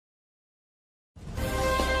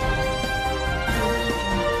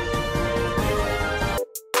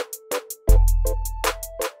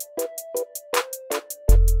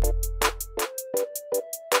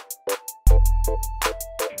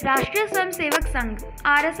राष्ट्रीय स्वयंसेवक संघ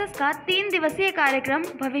 (आरएसएस) का 3 दिवसीय कार्यक्रम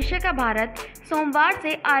भविष्य का भारत सोमवार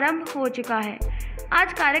से आरंभ हो चुका है।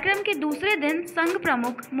 आज कार्यक्रम के दूसरे दिन संघ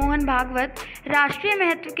प्रमुख मोहन भागवत राष्ट्रीय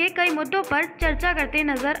महत्व के कई मुद्दों पर चर्चा करते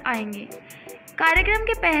नजर आएंगे। कार्यक्रम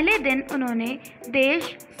के पहले दिन उन्होंने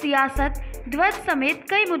देश, सियासत, ध्वज समेत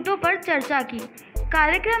कई मुद्दों पर चर्चा की।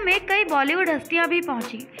 कार्यक्रम में कई बॉलीवुड हस्तियां भी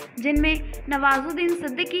पहुंची, जिनमें नवाजुद्दीन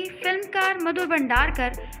सिद्दीकी, फिल्मकार मधुर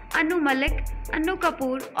भंडारकर, अनु मलिक, अन्नू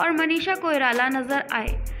कपूर और मनीषा कोइराला नजर आए।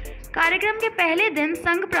 कार्यक्रम के पहले दिन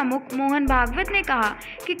संघ प्रमुख मोहन भागवत ने कहा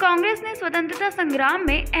कि कांग्रेस ने स्वतंत्रता संग्राम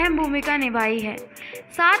में अहम भूमिका निभाई है।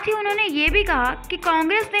 साथ ही उन्होंने ये भी कहा कि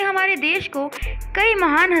कांग्रेस ने हमारे देश को कई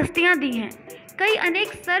महान हस्तियां दी हैं। कई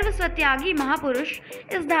अनेक सर्वस्वत्यागी महापुरुष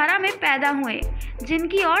इस धारा में पैदा हुए,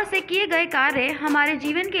 जिनकी ओर से किए गए कार्य हमारे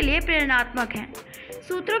जीवन के लिए प्रेरणात्मक हैं।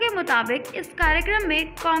 सूत्रों के मुताबिक इस कार्यक्रम में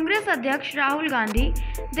कांग्रेस अध्यक्ष राहुल गांधी,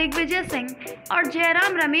 दिग्विजय सिंह और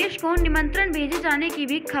जयराम रमेश को निमंत्रण भेजे जाने की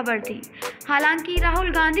भी खबर थी। हालांकि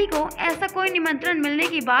राहुल गांधी को ऐसा कोई निमंत्रण मिलने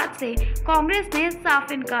की बात से कांग्रेस ने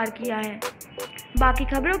साफ इनकार किया है। बाकी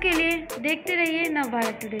खबरों के लिए देखते रहिए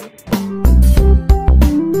नवभारत टुडे।